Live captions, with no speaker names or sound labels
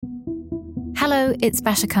Hello, it's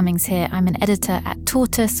Basha Cummings here. I'm an editor at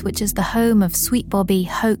Tortoise, which is the home of Sweet Bobby,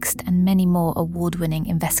 Hoaxed, and many more award-winning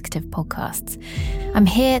investigative podcasts. I'm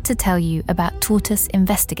here to tell you about Tortoise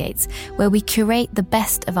Investigates, where we curate the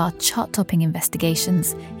best of our chart-topping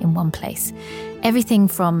investigations in one place. Everything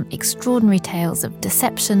from extraordinary tales of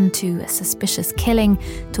deception to a suspicious killing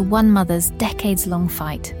to one mother's decades-long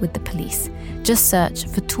fight with the police. Just search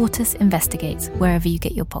for Tortoise Investigates wherever you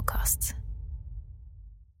get your podcasts.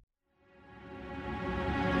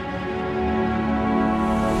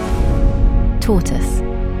 Tortoise.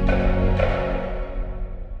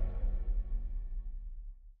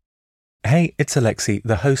 Hey, it's Alexi,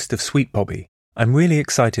 the host of Sweet Bobby. I'm really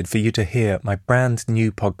excited for you to hear my brand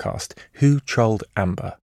new podcast, Who Trolled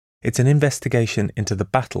Amber? It's an investigation into the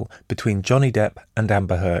battle between Johnny Depp and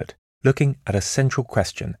Amber Heard, looking at a central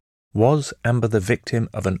question. Was Amber the victim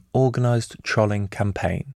of an organised trolling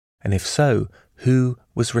campaign? And if so, who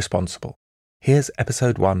was responsible? Here's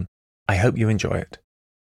episode 1. I hope you enjoy it.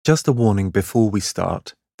 Just a warning before we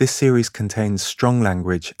start, this series contains strong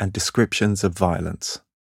language and descriptions of violence.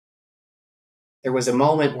 There was a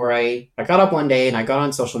moment where I got up one day and I got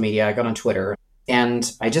on social media, I got on Twitter,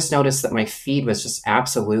 and I just noticed that my feed was just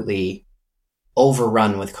absolutely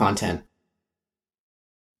overrun with content.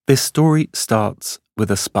 This story starts with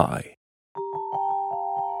a spy.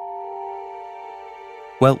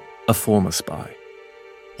 Well, a former spy.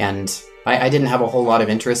 And I didn't have a whole lot of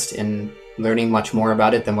interest in learning much more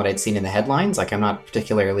about it than what I'd seen in the headlines. Like, I'm not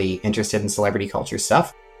particularly interested in celebrity culture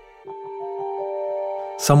stuff.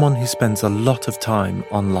 Someone who spends a lot of time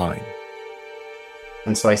online.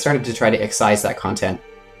 And so I started to try to excise that content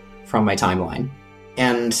from my timeline.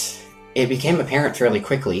 And it became apparent fairly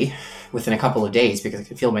quickly, within a couple of days, because I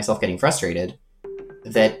could feel myself getting frustrated,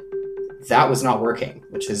 that was not working,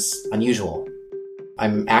 which is unusual.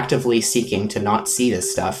 I'm actively seeking to not see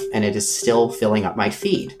this stuff, and it is still filling up my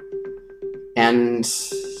feed. And,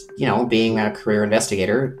 being a career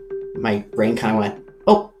investigator, my brain kind of went,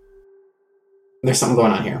 oh, there's something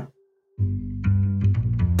going on here.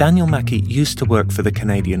 Daniel Mackey used to work for the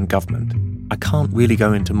Canadian government. I can't really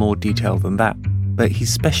go into more detail than that, but he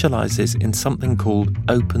specialises in something called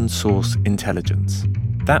open source intelligence.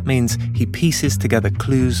 That means he pieces together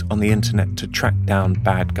clues on the internet to track down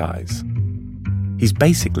bad guys. He's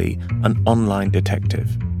basically an online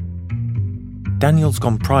detective. Daniel's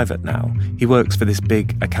gone private now. He works for this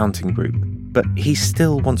big accounting group, but he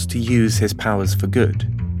still wants to use his powers for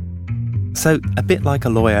good. So, a bit like a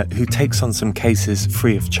lawyer who takes on some cases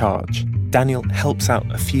free of charge, Daniel helps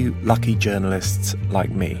out a few lucky journalists like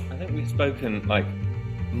me. I think we've spoken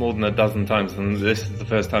more than a dozen times, and this is the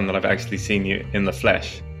first time that I've actually seen you in the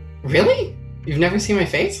flesh. Really? You've never seen my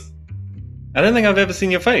face? I don't think I've ever seen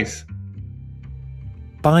your face.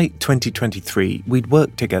 By 2023, we'd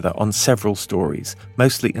worked together on several stories,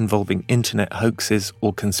 mostly involving internet hoaxes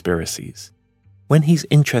or conspiracies. When he's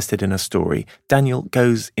interested in a story, Daniel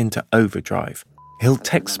goes into overdrive. He'll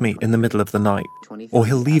text me in the middle of the night, or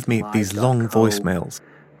he'll leave me these long voicemails.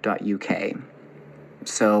 .uk.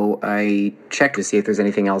 So I checked to see if there's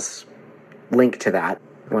anything else linked to that.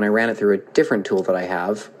 When I ran it through a different tool that I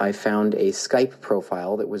have, I found a Skype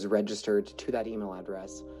profile that was registered to that email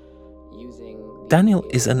address. Daniel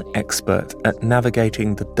is an expert at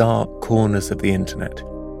navigating the dark corners of the internet.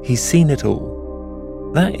 He's seen it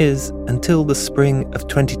all. That is, until the spring of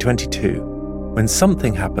 2022, when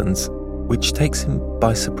something happens which takes him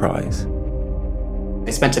by surprise.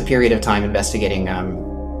 I spent a period of time investigating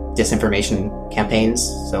disinformation campaigns,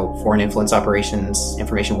 so foreign influence operations,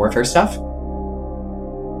 information warfare stuff.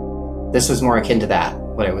 This was more akin to that,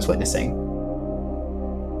 what I was witnessing.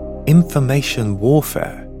 Information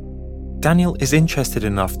warfare? Daniel is interested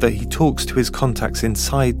enough that he talks to his contacts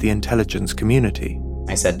inside the intelligence community.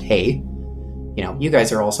 I said, hey, you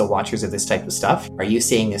guys are also watchers of this type of stuff. Are you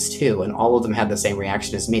seeing this too? And all of them had the same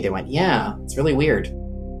reaction as me. They went, yeah, it's really weird.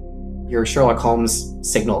 Your Sherlock Holmes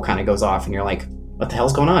signal kind of goes off and you're like, what the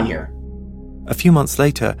hell's going on here? A few months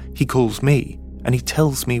later, he calls me and he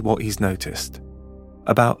tells me what he's noticed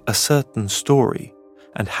about a certain story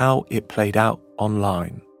and how it played out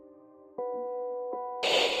online.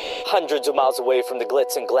 Hundreds of miles away from the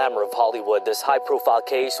glitz and glamour of Hollywood, this high-profile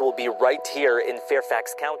case will be right here in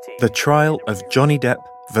Fairfax County. The trial of Johnny Depp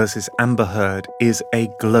versus Amber Heard is a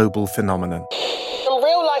global phenomenon. From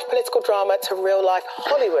real-life political drama to real-life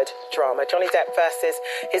Hollywood drama, Johnny Depp versus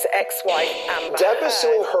his ex-wife Amber Depp Heard. is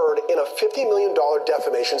suing Heard in a $50 million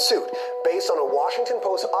defamation suit based on a Washington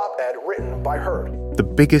Post op-ed written by Heard. the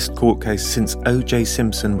biggest court case since O.J.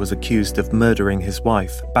 Simpson was accused of murdering his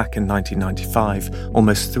wife back in 1995,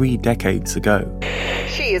 almost 3 decades ago.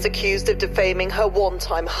 She is accused of defaming her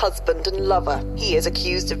one-time husband and lover. He is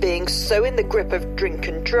accused of being so in the grip of drink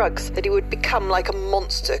and drugs that he would become like a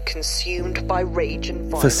monster consumed by rage and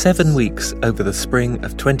violence. For 7 weeks over the spring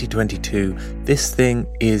of 2022, this thing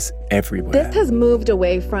is everywhere. This has moved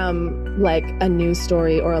away from like a news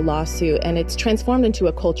story or a lawsuit, and it's transformed into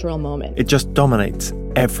a cultural moment. It just dominates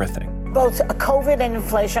everything. Both COVID and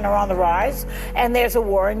inflation are on the rise, and there's a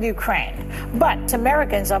war in Ukraine. But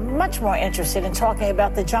Americans are much more interested in talking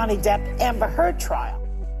about the Johnny Depp-Amber Heard trial.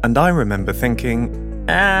 And I remember thinking,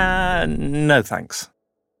 no thanks.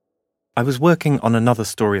 I was working on another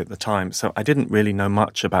story at the time, so I didn't really know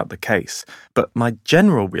much about the case. But my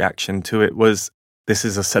general reaction to it was, this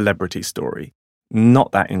is a celebrity story.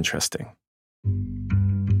 Not that interesting.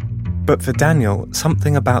 But for Daniel,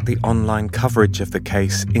 something about the online coverage of the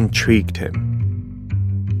case intrigued him.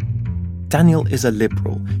 Daniel is a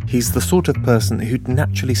liberal. He's the sort of person who'd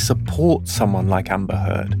naturally support someone like Amber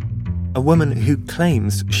Heard, a woman who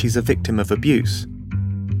claims she's a victim of abuse.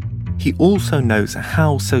 He also knows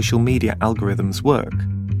how social media algorithms work,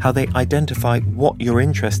 how they identify what you're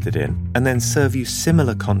interested in and then serve you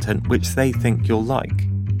similar content which they think you'll like.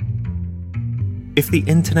 If the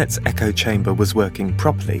internet's echo chamber was working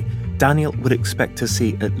properly, Daniel would expect to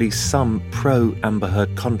see at least some pro-Amber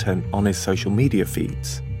Heard content on his social media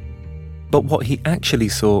feeds. But what he actually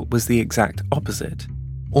saw was the exact opposite.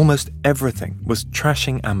 Almost everything was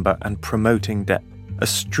trashing Amber and promoting Depp, a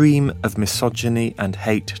stream of misogyny and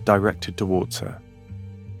hate directed towards her.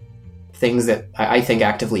 Things that I think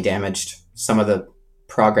actively damaged some of the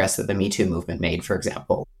progress that the Me Too movement made, for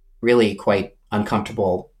example. Really quite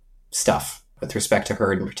uncomfortable stuff with respect to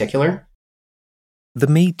Heard in particular. The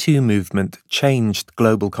Me Too movement changed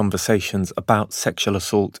global conversations about sexual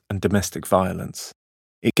assault and domestic violence.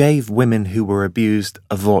 It gave women who were abused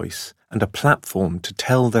a voice and a platform to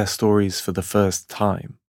tell their stories for the first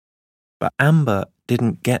time. But Amber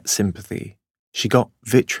didn't get sympathy. She got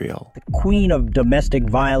vitriol. The queen of domestic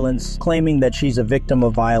violence, claiming that she's a victim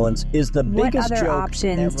of violence, is the biggest joke. What other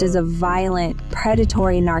options does a violent,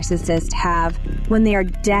 predatory narcissist have when they are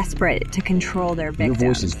desperate to control their victim?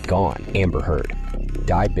 Your voice is gone, Amber Heard.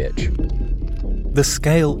 Die, bitch. The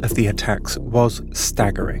scale of the attacks was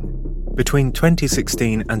staggering. Between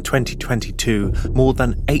 2016 and 2022, more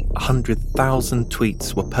than 800,000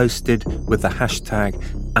 tweets were posted with the hashtag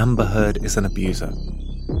Amber Heard is an abuser.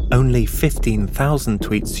 Only 15,000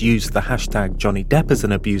 tweets used the hashtag Johnny Depp is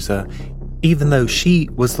an abuser, even though she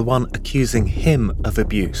was the one accusing him of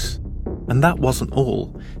abuse. And that wasn't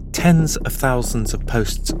all. Tens of thousands of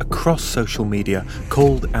posts across social media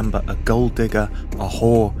called Amber a gold digger, a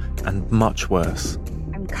whore, and much worse.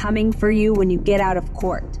 I'm coming for you when you get out of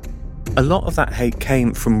court. A lot of that hate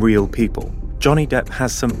came from real people. Johnny Depp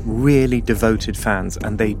has some really devoted fans,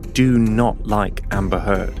 and they do not like Amber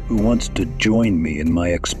Heard. Who wants to join me in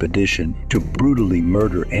my expedition to brutally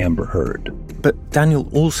murder Amber Heard? But Daniel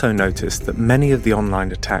also noticed that many of the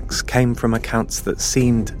online attacks came from accounts that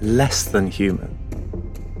seemed less than human.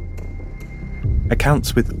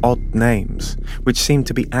 Accounts with odd names, which seemed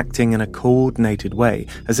to be acting in a coordinated way,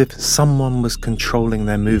 as if someone was controlling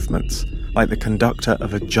their movements, like the conductor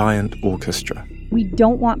of a giant orchestra. We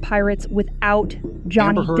don't want pirates without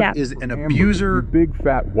Johnny Amber Heard Depp. Is an abuser, you big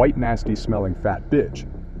fat white nasty smelling fat bitch.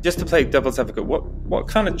 Just to play devil's advocate, what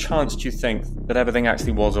kind of chance do you think that everything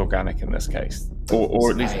actually was organic in this case,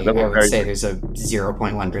 or at least I would say there's a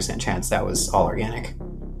 0.1% chance that was all organic.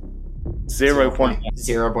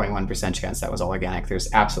 0.1% chance that was all organic.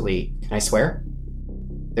 There's absolutely, can I swear?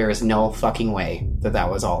 There is no fucking way that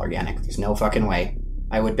was all organic. There's no fucking way.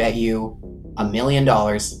 I would bet you $1 million.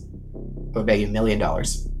 I would bet you $1 million.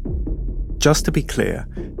 Just to be clear,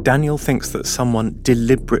 Daniel thinks that someone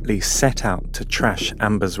deliberately set out to trash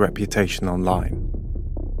Amber's reputation online.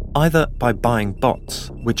 Either by buying bots,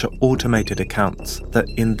 which are automated accounts that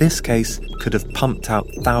in this case could have pumped out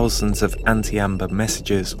thousands of anti-Amber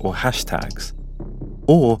messages or hashtags,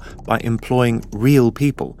 or by employing real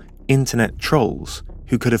people, internet trolls,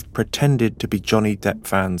 who could have pretended to be Johnny Depp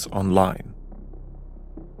fans online.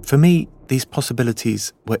 For me, these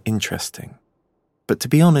possibilities were interesting. But to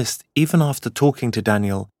be honest, even after talking to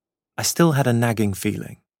Daniel, I still had a nagging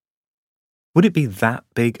feeling. Would it be that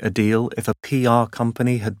big a deal if a PR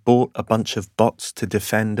company had bought a bunch of bots to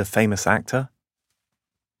defend a famous actor?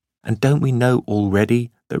 And don't we know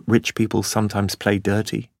already that rich people sometimes play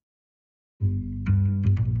dirty?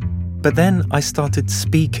 But then I started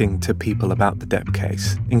speaking to people about the Depp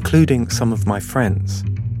case, including some of my friends.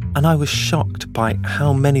 And I was shocked by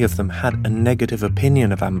how many of them had a negative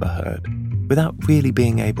opinion of Amber Heard without really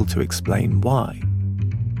being able to explain why.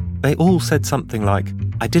 They all said something like,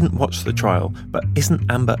 "I didn't watch the trial, but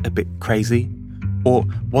isn't Amber a bit crazy?" Or,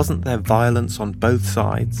 "Wasn't there violence on both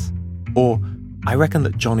sides?" Or, "I reckon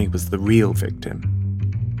that Johnny was the real victim."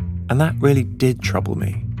 And that really did trouble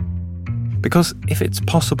me. Because if it's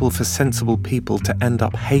possible for sensible people to end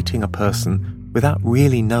up hating a person without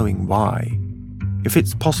really knowing why, if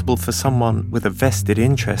it's possible for someone with a vested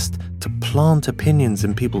interest to plant opinions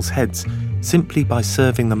in people's heads simply by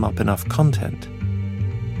serving them up enough content,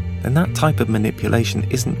 then that type of manipulation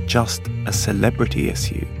isn't just a celebrity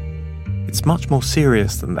issue. It's much more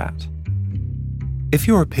serious than that. If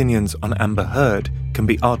your opinions on Amber Heard can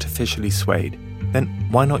be artificially swayed, then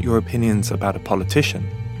why not your opinions about a politician,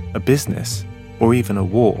 a business, or even a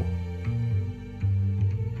war?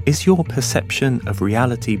 Is your perception of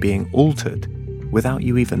reality being altered without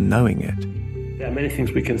you even knowing it? There are many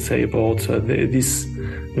things we can say about this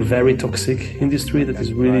very toxic industry that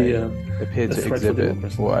is really appear to exhibit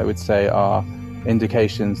what I would say are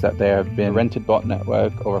indications that there have been a rented bot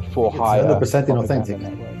network or a for-hire. 100%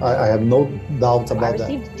 inauthentic. I have no doubt about that.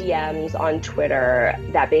 I received DMs on Twitter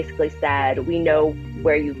that basically said, "We know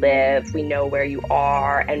where you live, we know where you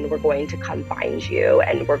are, and we're going to come find you,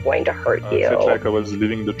 and we're going to hurt you." I felt like I was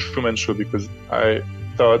living the Truman Show because I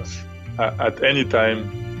thought at any time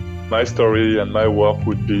my story and my work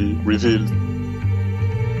would be revealed.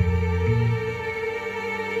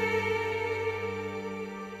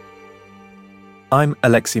 I'm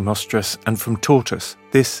Alexi Mostras, and from Tortoise,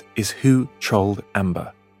 this is Who Trolled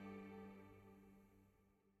Amber?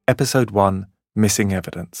 Episode 1, Missing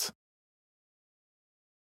Evidence.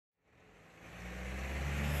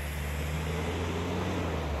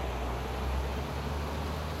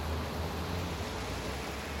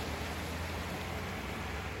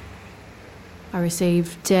 I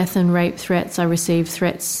received death and rape threats. I received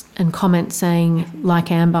threats and comments saying,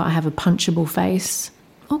 like Amber, I have a punchable face.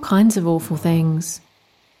 All kinds of awful things.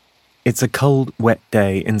 It's a cold, wet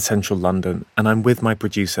day in central London, and I'm with my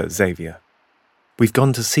producer, Xavier. We've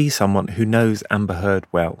gone to see someone who knows Amber Heard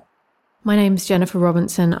well. My name's Jennifer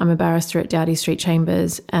Robinson. I'm a barrister at Doughty Street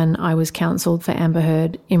Chambers, and I was counselled for Amber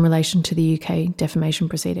Heard in relation to the UK defamation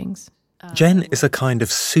proceedings. Jen is a kind of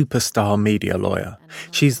superstar media lawyer.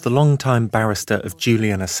 She's the longtime barrister of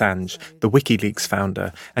Julian Assange, the WikiLeaks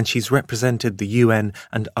founder, and she's represented the UN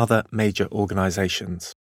and other major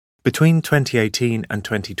organisations. Between 2018 and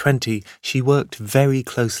 2020, she worked very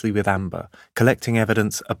closely with Amber, collecting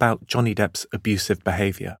evidence about Johnny Depp's abusive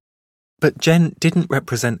behaviour. But Jen didn't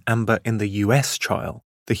represent Amber in the US trial,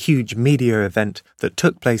 the huge media event that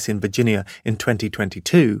took place in Virginia in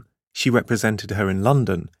 2022. She represented her in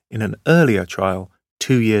London in an earlier trial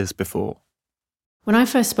 2 years before. When I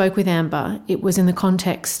first spoke with Amber, it was in the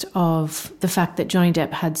context of the fact that Johnny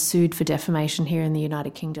Depp had sued for defamation here in the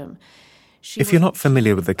United Kingdom. If you're not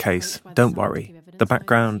familiar with the case, don't worry. The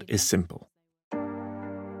background is simple.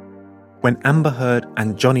 When Amber Heard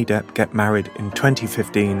and Johnny Depp get married in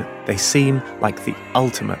 2015, they seem like the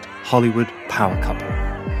ultimate Hollywood power couple.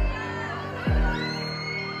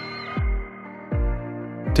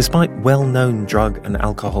 Despite well-known drug and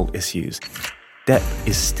alcohol issues, Depp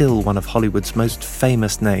is still one of Hollywood's most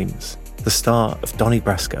famous names, the star of Donnie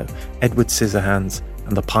Brasco, Edward Scissorhands,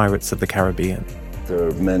 and the Pirates of the Caribbean. There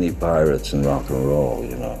are many pirates in rock and roll,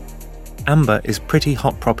 you know. Amber is pretty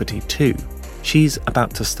hot property too. She's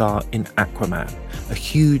about to star in Aquaman, a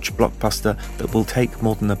huge blockbuster that will take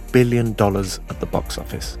more than $1 billion at the box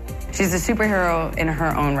office. She's a superhero in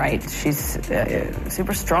her own right. She's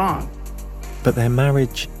super strong. But their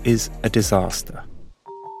marriage is a disaster.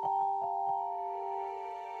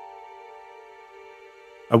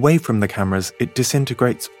 Away from the cameras, it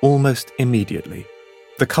disintegrates almost immediately.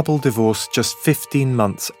 The couple divorced just 15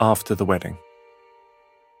 months after the wedding.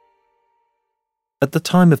 At the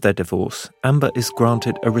time of their divorce, Amber is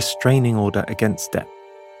granted a restraining order against Depp.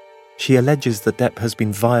 She alleges that Depp has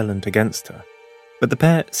been violent against her, but the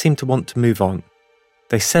pair seem to want to move on.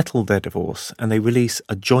 They settle their divorce and they release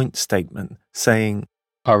a joint statement saying,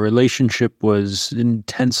 "Our relationship was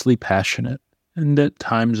intensely passionate and at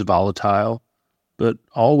times volatile, but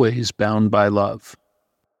always bound by love."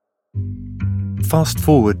 Fast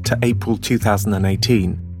forward to April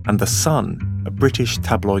 2018, and The Sun, a British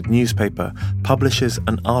tabloid newspaper, publishes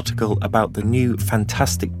an article about the new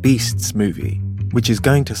Fantastic Beasts movie, which is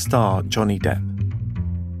going to star Johnny Depp.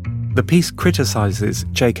 The piece criticises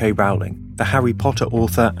J.K. Rowling, the Harry Potter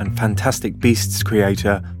author and Fantastic Beasts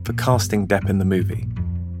creator, for casting Depp in the movie.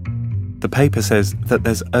 The paper says that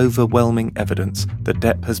there's overwhelming evidence that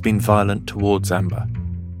Depp has been violent towards Amber.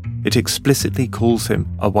 It explicitly calls him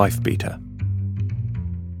a wife-beater.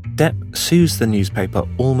 Depp sues the newspaper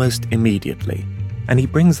almost immediately, and he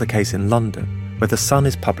brings the case in London, where The Sun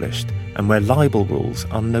is published and where libel rules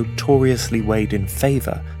are notoriously weighed in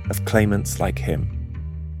favour of claimants like him.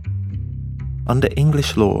 Under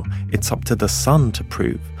English law, it's up to The Sun to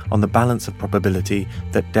prove, on the balance of probability,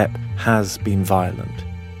 that Depp has been violent.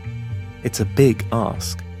 It's a big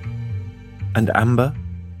ask. And Amber?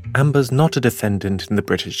 Amber's not a defendant in the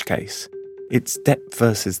British case. It's Depp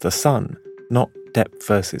versus The Sun, not Depp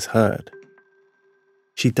versus Heard.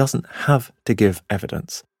 She doesn't have to give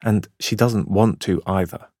evidence, and she doesn't want to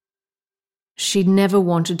either. She never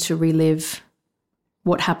wanted to relive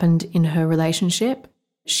what happened in her relationship.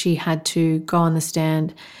 She had to go on the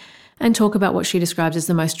stand and talk about what she describes as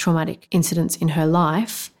the most traumatic incidents in her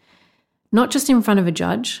life, not just in front of a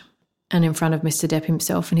judge and in front of Mr. Depp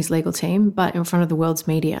himself and his legal team, but in front of the world's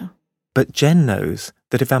media. But Jen knows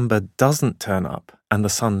that if Amber doesn't turn up and The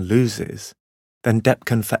Sun loses, then Depp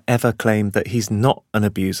can forever claim that he's not an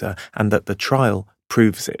abuser and that the trial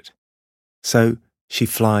proves it. So she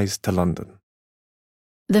flies to London.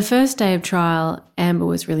 The first day of trial, Amber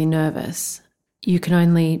was really nervous. You can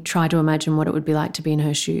only try to imagine what it would be like to be in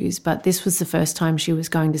her shoes, but this was the first time she was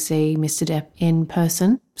going to see Mr. Depp in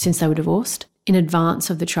person since they were divorced, in advance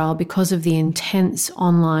of the trial, because of the intense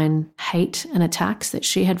online hate and attacks that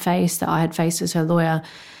she had faced, that I had faced as her lawyer.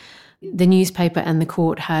 The newspaper and the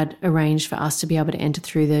court had arranged for us to be able to enter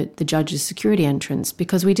through the judge's security entrance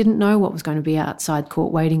because we didn't know what was going to be outside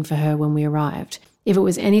court waiting for her when we arrived. If it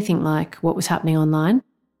was anything like what was happening online,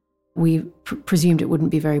 we presumed it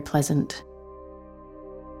wouldn't be very pleasant.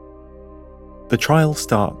 The trial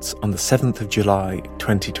starts on the 7th of July,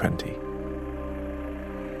 2020.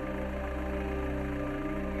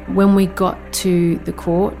 When we got to the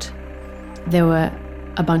court, there were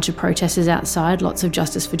a bunch of protesters outside, lots of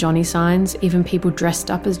Justice for Johnny signs, even people dressed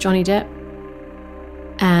up as Johnny Depp.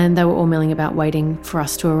 And they were all milling about waiting for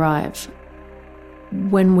us to arrive.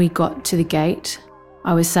 When we got to the gate,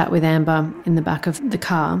 I was sat with Amber in the back of the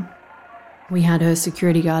car. We had her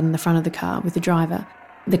security guard in the front of the car with the driver.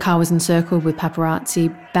 The car was encircled with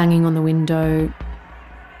paparazzi banging on the window.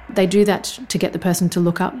 They do that to get the person to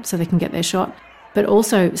look up so they can get their shot. But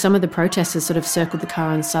also some of the protesters sort of circled the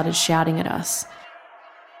car and started shouting at us.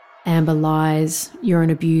 Amber lies, you're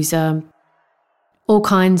an abuser, all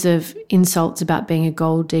kinds of insults about being a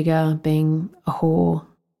gold digger, being a whore.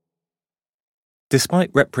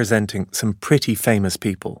 Despite representing some pretty famous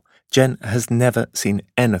people, Jen has never seen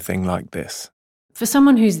anything like this. For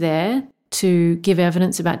someone who's there to give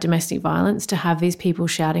evidence about domestic violence, to have these people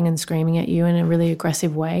shouting and screaming at you in a really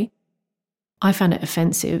aggressive way, I found it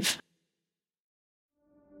offensive.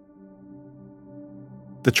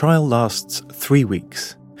 The trial lasts 3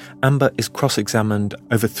 weeks. Amber is cross-examined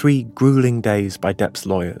over 3 gruelling days by Depp's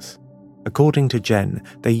lawyers. According to Jen,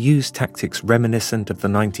 they use tactics reminiscent of the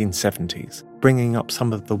 1970s, bringing up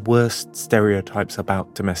some of the worst stereotypes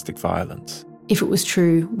about domestic violence. If it was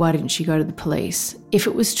true, why didn't she go to the police? If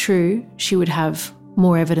it was true, she would have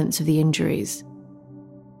more evidence of the injuries.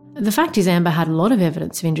 The fact is, Amber had a lot of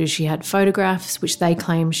evidence of injuries. She had photographs, which they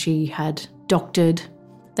claim she had doctored.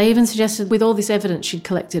 They even suggested with all this evidence she'd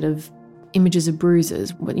collected of images of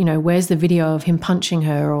bruises, you know, where's the video of him punching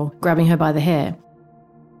her or grabbing her by the hair?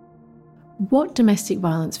 What domestic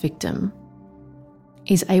violence victim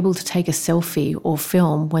is able to take a selfie or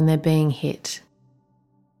film when they're being hit?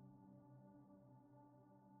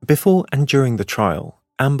 Before and during the trial,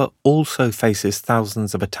 Amber also faces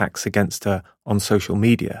thousands of attacks against her on social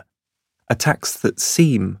media, attacks that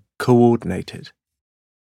seem coordinated.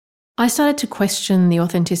 I started to question the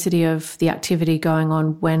authenticity of the activity going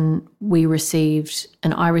on when I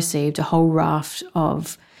received a whole raft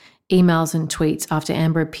of emails and tweets after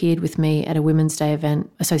Amber appeared with me at a Women's Day event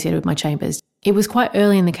associated with my chambers. It was quite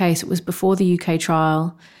early in the case. It was before the UK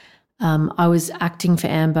trial. I was acting for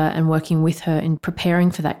Amber and working with her in preparing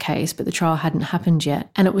for that case, but the trial hadn't happened yet.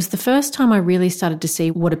 And it was the first time I really started to see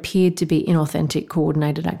what appeared to be inauthentic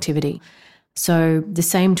coordinated activity. So the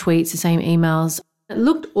same tweets, the same emails, it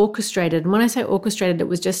looked orchestrated. And when I say orchestrated, it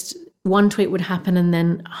was just one tweet would happen and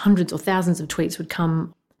then hundreds or thousands of tweets would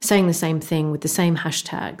come saying the same thing with the same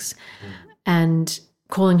hashtags and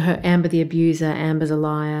calling her Amber the abuser, Amber's a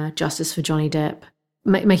liar, Justice for Johnny Depp,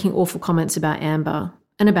 making awful comments about Amber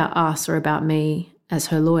and about us or about me as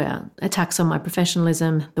her lawyer, attacks on my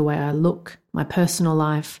professionalism, the way I look, my personal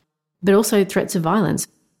life, but also threats of violence.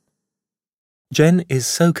 Jen is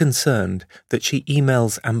so concerned that she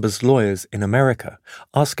emails Amber's lawyers in America,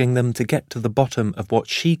 asking them to get to the bottom of what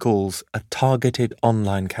she calls a targeted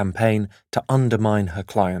online campaign to undermine her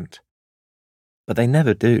client. but they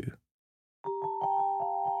never do.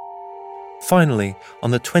 Finally,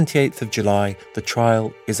 on the 28th of July, the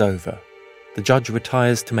trial is over. The judge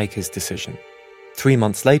retires to make his decision. 3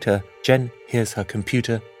 months later, Jen hears her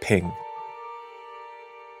computer ping.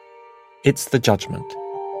 It's the judgment.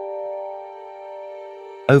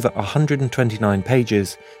 Over 129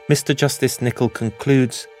 pages, Mr. Justice Nicol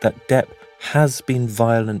concludes that Depp has been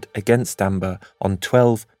violent against Amber on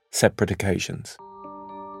 12 separate occasions.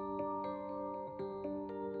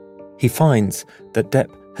 He finds that Depp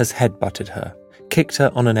has headbutted her, kicked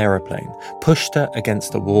her on an aeroplane, pushed her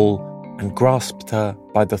against a wall, and grasped her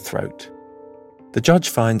by the throat. The judge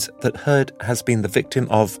finds that Heard has been the victim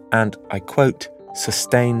of, and I quote,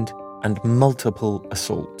 sustained and multiple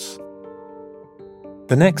assaults.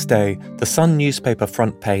 The next day, the Sun newspaper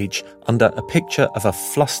front page, under a picture of a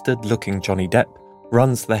flustered-looking Johnny Depp,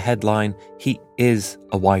 runs the headline, "He is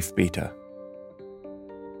a wife-beater."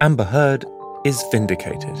 Amber Heard is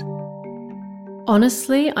vindicated.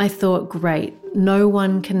 Honestly, I thought, great, no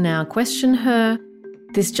one can now question her.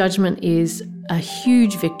 This judgment is a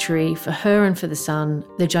huge victory for her and for the Sun.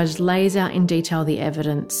 The judge lays out in detail the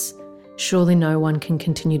evidence. Surely no one can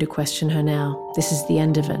continue to question her now. This is the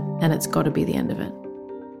end of it, and it's got to be the end of it.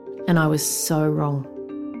 And I was so wrong.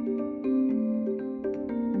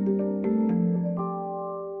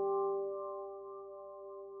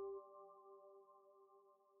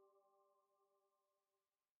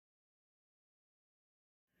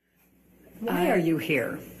 Why are you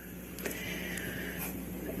here?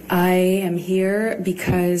 I am here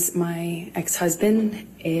because my ex-husband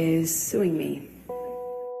is suing me.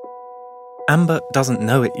 Amber doesn't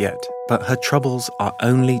know it yet, but her troubles are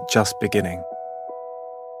only just beginning.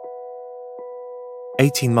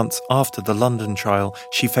 18 months after the London trial,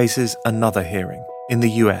 she faces another hearing in the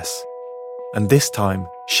US. And this time,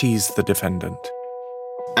 she's the defendant.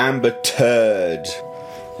 Amber Turd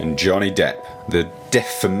and Johnny Depp. The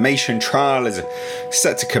defamation trial is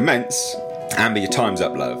set to commence. Amber, your time's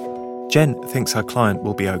up, love. Jen thinks her client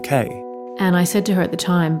will be okay. And I said to her at the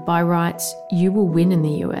time, by rights, you will win in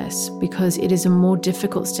the US because it is a more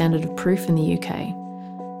difficult standard of proof in the UK.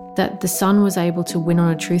 That the Sun was able to win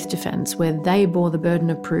on a truth defence where they bore the burden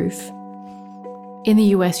of proof. In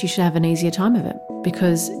the US, you should have an easier time of it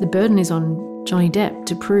because the burden is on Johnny Depp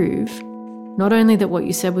to prove not only that what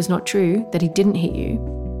you said was not true, that he didn't hit you,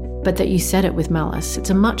 but that you said it with malice. It's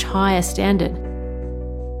a much higher standard.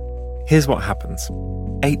 Here's what happens.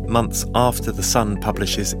 8 months after The Sun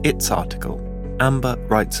publishes its article, Amber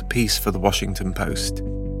writes a piece for The Washington Post.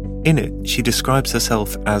 In it, she describes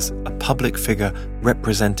herself as a public figure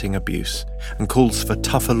representing abuse and calls for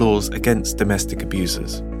tougher laws against domestic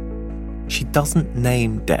abusers. She doesn't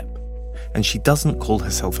name Depp, and she doesn't call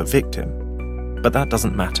herself a victim. But that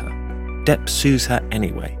doesn't matter. Depp sues her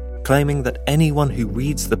anyway, claiming that anyone who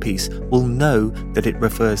reads the piece will know that it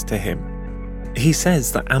refers to him. He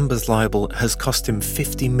says that Amber's libel has cost him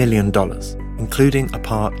 $50 million, including a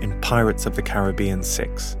part in Pirates of the Caribbean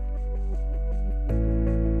 6.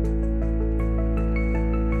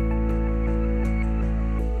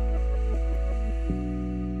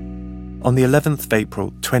 On the 11th of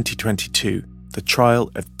April 2022, the trial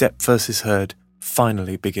of Depp versus Heard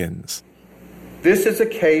finally begins. This is a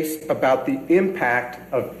case about the impact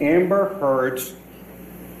of Amber Heard's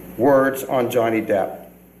words on Johnny Depp.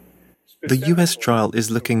 The US trial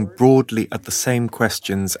is looking broadly at the same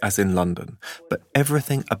questions as in London, but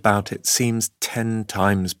everything about it seems 10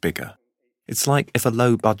 times bigger. It's like if a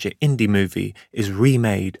low-budget indie movie is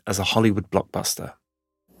remade as a Hollywood blockbuster.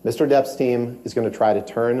 Mr. Depp's team is going to try to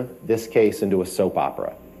turn this case into a soap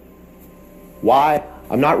opera. Why?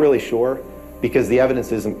 I'm not really sure, because the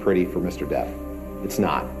evidence isn't pretty for Mr. Depp. It's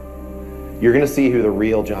not. You're going to see who the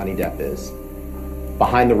real Johnny Depp is.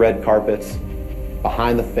 Behind the red carpets,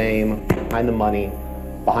 behind the fame, behind the money,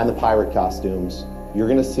 behind the pirate costumes, you're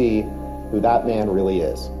going to see who that man really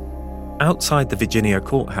is. Outside the Virginia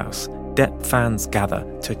courthouse, Depp fans gather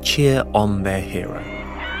to cheer on their hero.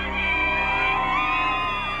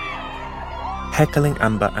 Heckling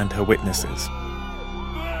Amber and her witnesses.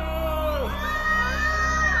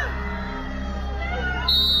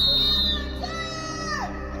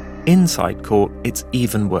 Inside court, it's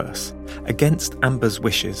even worse. Against Amber's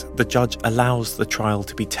wishes, the judge allows the trial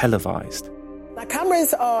to be televised. Now,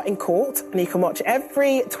 cameras are in court, and you can watch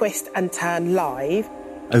every twist and turn live.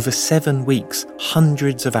 Over 7 weeks,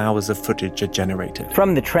 hundreds of hours of footage are generated.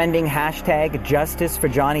 From the trending hashtag Justice for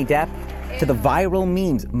Johnny Depp to the viral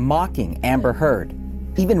memes mocking Amber Heard,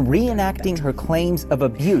 even reenacting her claims of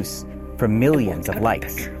abuse for millions of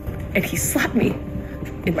likes. And he slapped me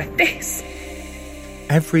in my face.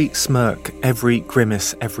 Every smirk, every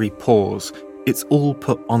grimace, every pause It's all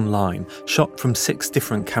put online, shot from 6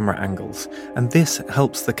 different camera angles, and this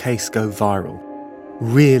helps the case go viral.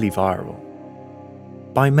 Really viral.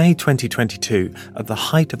 By May 2022, at the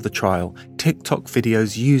height of the trial, TikTok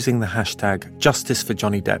videos using the hashtag Justice for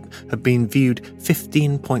Johnny Depp have been viewed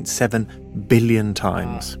 15.7 billion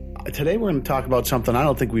times. Today we're going to talk about something I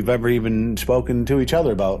don't think we've ever even spoken to each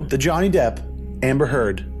other about. The Johnny Depp, Amber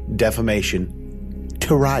Heard, defamation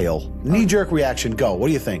trial. Knee-jerk reaction, go. What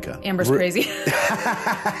do you think? Amber's crazy.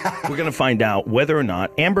 We're going to find out whether or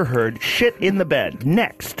not Amber Heard shit in the bed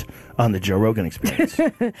next on the Joe Rogan Experience.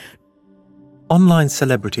 Online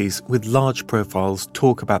celebrities with large profiles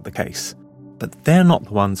talk about the case, but they're not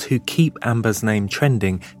the ones who keep Amber's name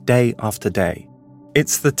trending day after day.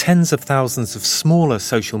 It's the tens of thousands of smaller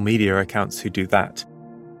social media accounts who do that.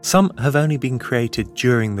 Some have only been created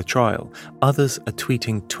during the trial, others are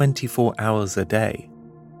tweeting 24 hours a day.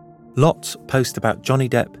 Lots post about Johnny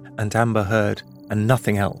Depp and Amber Heard and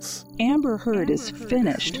nothing else. Amber Heard is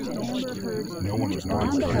finished. No one was going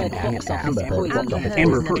to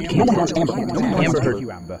Amber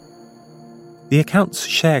Heard. The accounts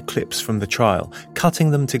share clips from the trial,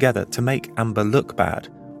 cutting them together to make Amber look bad,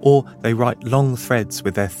 or they write long threads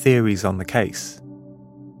with their theories on the case.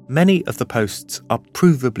 Many of the posts are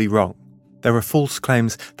provably wrong. There are false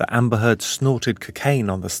claims that Amber Heard snorted cocaine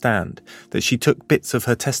on the stand, that she took bits of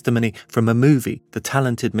her testimony from a movie, The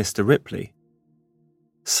Talented Mr. Ripley.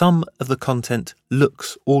 Some of the content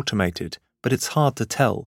looks automated, but it's hard to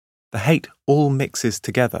tell. The hate all mixes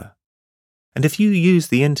together. And if you use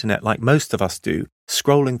the internet like most of us do,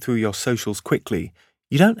 scrolling through your socials quickly,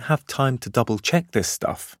 you don't have time to double-check this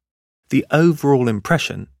stuff. The overall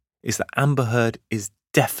impression is that Amber Heard is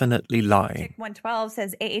definitely lying. 112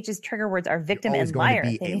 says AH's trigger words are victim and liar.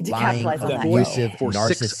 They need to lying, capitalize on that. abusive,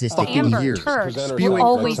 narcissistic Amber years. will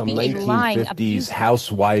always be a lying 1950s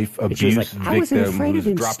housewife abuse victim. I wasn't afraid of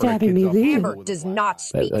him stabbing me then. Amber does not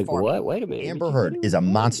speak for what? Wait a minute. Amber Heard is a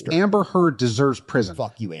monster. Amber Heard deserves prison.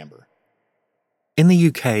 Fuck you, Amber. In the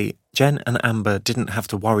UK, Jen and Amber didn't have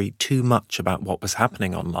to worry too much about what was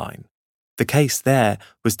happening online. The case there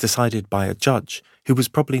was decided by a judge who was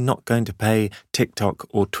probably not going to pay TikTok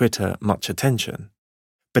or Twitter much attention.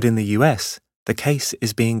 But in the US, the case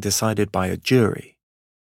is being decided by a jury.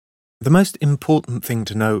 The most important thing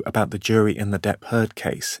to know about the jury in the Depp Heard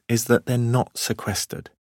case is that they're not sequestered,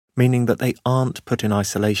 meaning that they aren't put in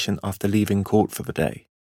isolation after leaving court for the day.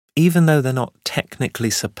 Even though they're not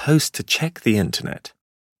technically supposed to check the internet,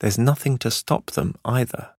 there's nothing to stop them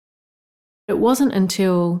either. It wasn't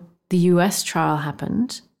until the US trial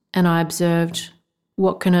happened and I observed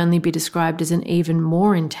what can only be described as an even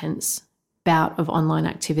more intense bout of online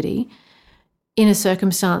activity in a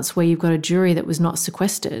circumstance where you've got a jury that was not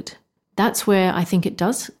sequestered. That's where I think it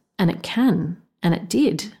does, and it can, and it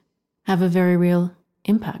did, have a very real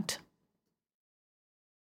impact.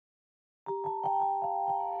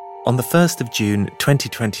 On the 1st of June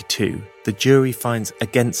 2022, the jury finds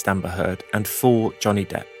against Amber Heard and for Johnny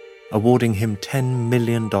Depp, awarding him $10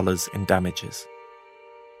 million in damages.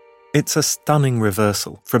 It's a stunning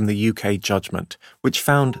reversal from the UK judgment, which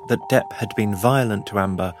found that Depp had been violent to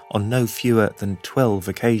Amber on no fewer than 12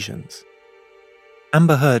 occasions.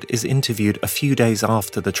 Amber Heard is interviewed a few days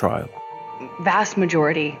after the trial. Vast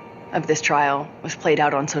majority of this trial was played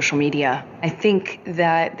out on social media. I think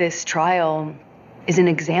that this trial is an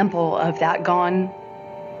example of that gone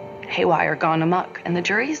haywire, gone amok, and the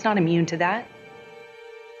jury is not immune to that.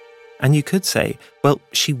 And you could say, well,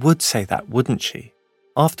 she would say that, wouldn't she?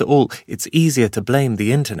 After all, it's easier to blame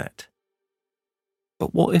the internet.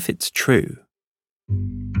 But what if it's true?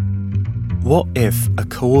 What if a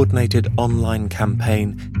coordinated online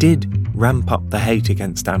campaign did ramp up the hate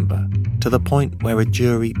against Amber to the point where a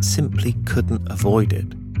jury simply couldn't avoid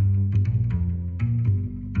it?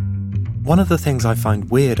 One of the things I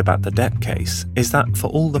find weird about the Depp case is that for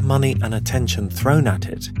all the money and attention thrown at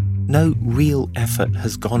it, no real effort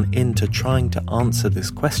has gone into trying to answer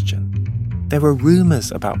this question. There are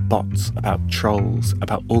rumours about bots, about trolls,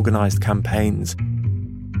 about organised campaigns,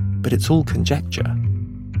 but it's all conjecture.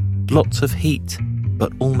 Lots of heat,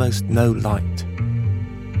 but almost no light.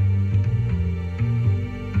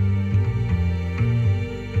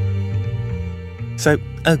 So,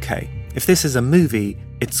 okay, if this is a movie,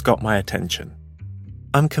 it's got my attention.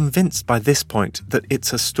 I'm convinced by this point that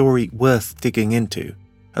it's a story worth digging into,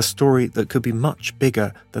 a story that could be much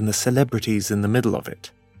bigger than the celebrities in the middle of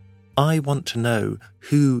it. I want to know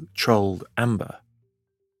who trolled Amber.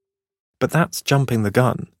 But that's jumping the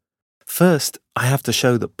gun. First, I have to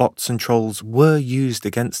show that bots and trolls were used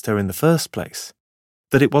against her in the first place,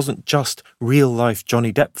 that it wasn't just real-life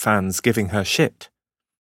Johnny Depp fans giving her shit.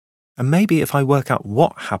 And maybe if I work out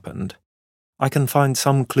what happened, I can find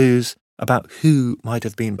some clues about who might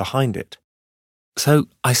have been behind it. So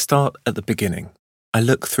I start at the beginning. I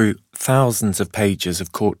look through thousands of pages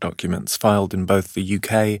of court documents filed in both the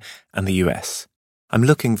UK and the US. I'm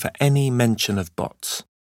looking for any mention of bots,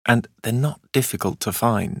 and they're not difficult to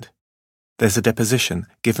find. There's a deposition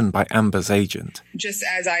given by Amber's agent. Just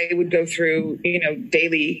as I would go through,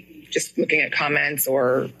 daily, just looking at comments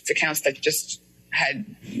or accounts that just had,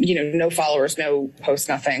 no followers, no posts,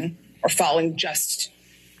 nothing, or following just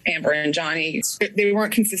Amber and Johnny. They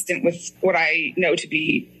weren't consistent with what I know to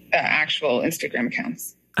be actual Instagram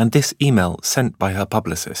accounts. And this email sent by her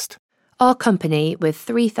publicist. Our company, with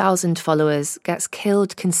 3,000 followers, gets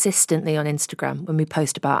killed consistently on Instagram when we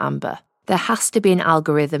post about Amber. There has to be an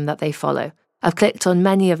algorithm that they follow. I've clicked on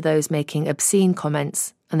many of those making obscene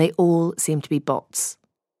comments, and they all seem to be bots.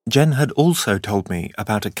 Jen had also told me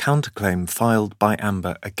about a counterclaim filed by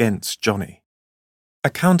Amber against Johnny. A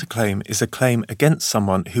counterclaim is a claim against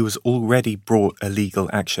someone who has already brought a legal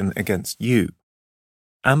action against you.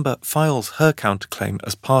 Amber files her counterclaim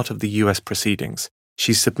as part of the US proceedings.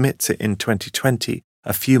 She submits it in 2020,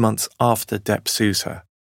 a few months after Depp sues her.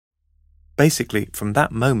 Basically, from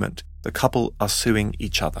that moment, the couple are suing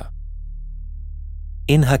each other.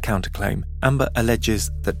 In her counterclaim, Amber alleges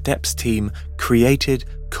that Depp's team created,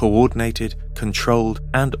 coordinated, controlled,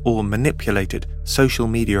 and/or manipulated social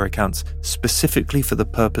media accounts specifically for the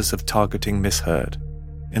purpose of targeting Miss Heard.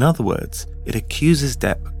 In other words, it accuses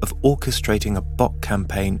Depp of orchestrating a bot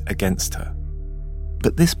campaign against her.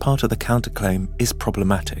 But this part of the counterclaim is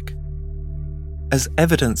problematic. As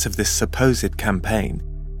evidence of this supposed campaign,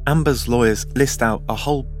 Amber's lawyers list out a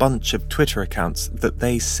whole bunch of Twitter accounts that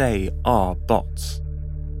they say are bots.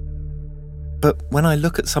 But when I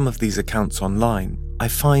look at some of these accounts online, I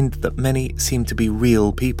find that many seem to be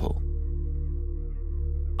real people.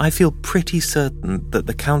 I feel pretty certain that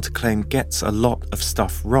the counterclaim gets a lot of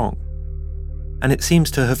stuff wrong. And it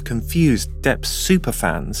seems to have confused Depp's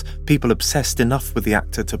superfans, people obsessed enough with the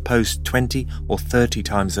actor to post 20 or 30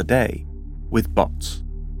 times a day, with bots.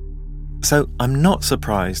 So I'm not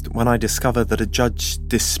surprised when I discover that a judge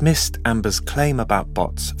dismissed Amber's claim about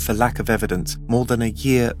bots for lack of evidence more than a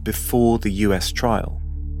year before the US trial.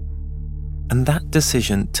 And that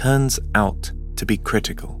decision turns out to be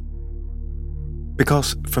critical.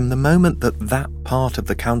 Because from the moment that that part of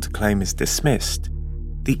the counterclaim is dismissed,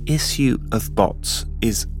 the issue of bots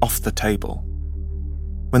is off the table.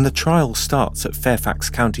 When the trial starts at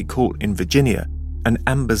Fairfax County Court in Virginia and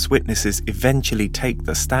Amber's witnesses eventually take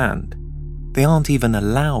the stand, they aren't even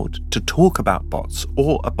allowed to talk about bots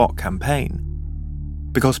or a bot campaign,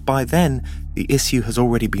 because by then the issue has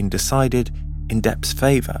already been decided in Depp's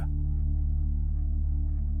favour.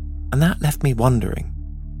 And that left me wondering,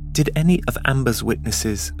 did any of Amber's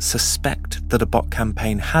witnesses suspect that a bot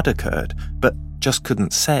campaign had occurred, but just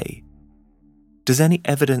couldn't say? Does any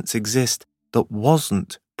evidence exist that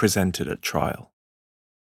wasn't presented at trial?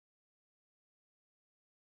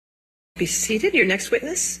 Be seated. Your next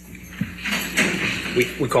witness?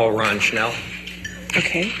 We call Ron Schnell.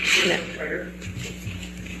 Okay. Schnell.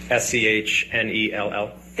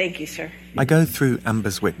 Schnell. Thank you, sir. I go through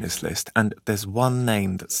Amber's witness list and there's one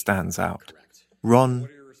name that stands out. Ron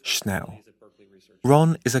Schnell.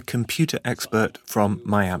 Ron is a computer expert from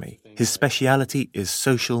Miami. His speciality is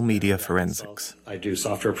social media forensics. I do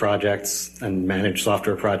software projects and manage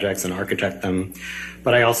software projects and architect them.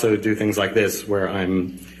 But I also do things like this where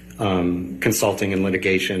I'm consulting in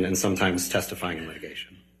litigation and sometimes testifying in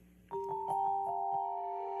litigation.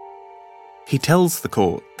 He tells the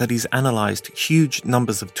court that he's analysed huge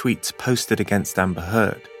numbers of tweets posted against Amber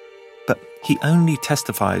Heard, but he only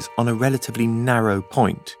testifies on a relatively narrow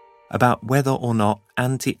point about whether or not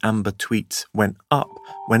anti-Amber tweets went up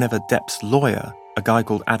whenever Depp's lawyer, a guy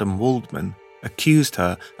called Adam Waldman, accused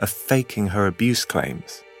her of faking her abuse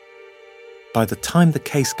claims. By the time the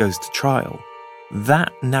case goes to trial,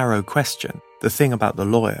 that narrow question, the thing about the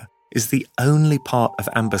lawyer, is the only part of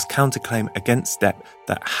Amber's counterclaim against Depp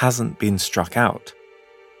that hasn't been struck out.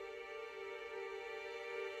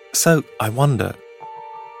 So I wonder,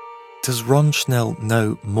 does Ron Schnell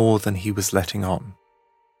know more than he was letting on?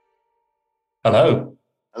 Hello.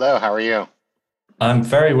 Hello, how are you? I'm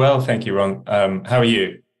very well, thank you, Ron. How are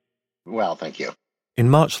you? Well, thank you. In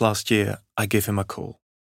March last year, I give him a call.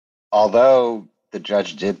 Although the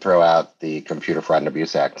judge did throw out the Computer Fraud and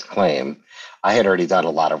Abuse Act claim, I had already done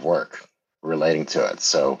a lot of work relating to it.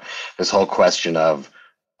 So this whole question of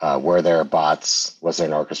were there bots, was there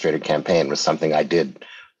an orchestrated campaign, was something I did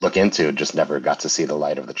look into, just never got to see the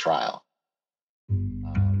light of the trial.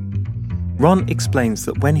 Ron explains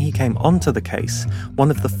that when he came onto the case, one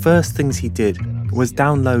of the first things he did was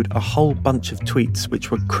download a whole bunch of tweets which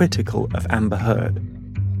were critical of Amber Heard.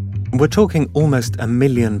 We're talking almost 1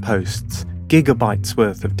 million posts, gigabytes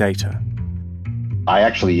worth of data. I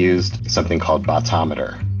actually used something called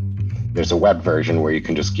Botometer. There's a web version where you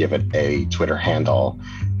can just give it a Twitter handle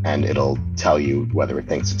and it'll tell you whether it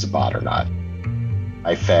thinks it's a bot or not.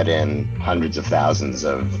 I fed in hundreds of thousands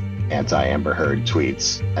of anti-Amber Heard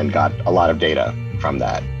tweets and got a lot of data from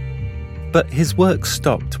that. But his work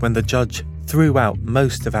stopped when the judge threw out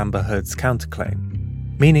most of Amber Heard's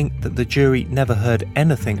counterclaim, meaning that the jury never heard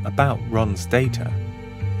anything about Ron's data.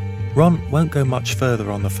 Ron won't go much further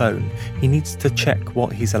on the phone. He needs to check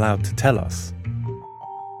what he's allowed to tell us.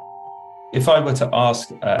 If I were to ask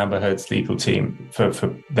Amber Heard's legal team for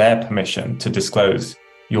their permission to disclose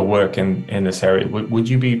your work in this area, would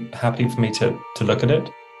you be happy for me to look at it?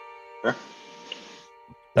 Sure.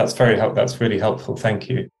 That's really helpful. Thank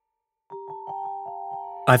you.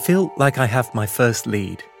 I feel like I have my first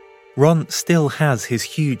lead. Ron still has his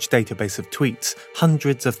huge database of tweets,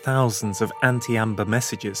 hundreds of thousands of anti-Amber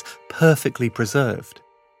messages, perfectly preserved.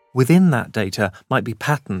 Within that data might be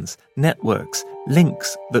patterns, networks,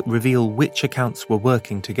 links that reveal which accounts were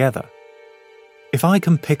working together. If I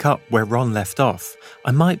can pick up where Ron left off,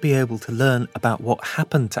 I might be able to learn about what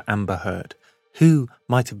happened to Amber Heard, who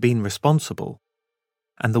might have been responsible,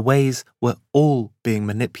 and the ways we're all being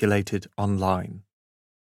manipulated online.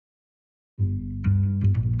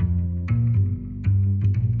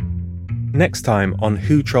 Next time on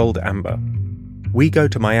Who Trolled Amber, we go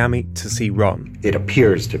to Miami to see Ron. It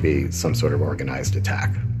appears to be some sort of organized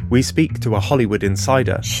attack. We speak to a Hollywood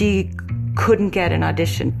insider. She couldn't get an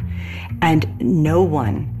audition, and no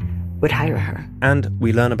one would hire her. And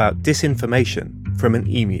we learn about disinformation from an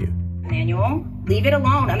emu. Emmanuel, leave it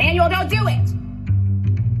alone. Emmanuel, don't do it!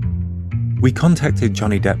 We contacted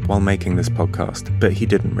Johnny Depp while making this podcast, but he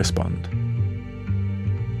didn't respond.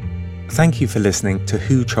 Thank you for listening to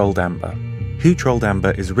Who Trolled Amber. Who Trolled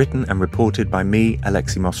Amber is written and reported by me,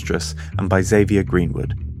 Alexi Mostras, and by Xavier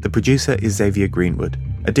Greenwood. The producer is Xavier Greenwood.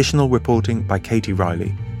 Additional reporting by Katie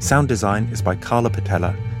Riley. Sound design is by Carla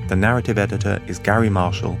Patella. The narrative editor is Gary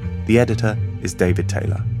Marshall. The editor is David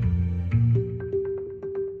Taylor.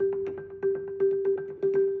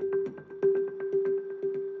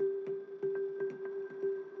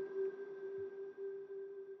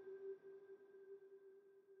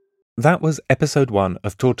 That was episode 1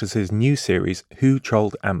 of Tortoise's new series, Who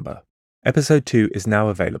Trolled Amber. Episode 2 is now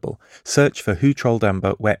available. Search for Who Trolled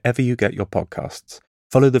Amber wherever you get your podcasts.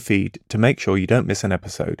 Follow the feed to make sure you don't miss an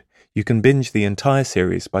episode. You can binge the entire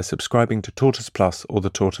series by subscribing to Tortoise Plus or the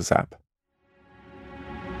Tortoise app.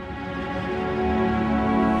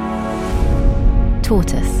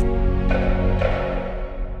 Tortoise.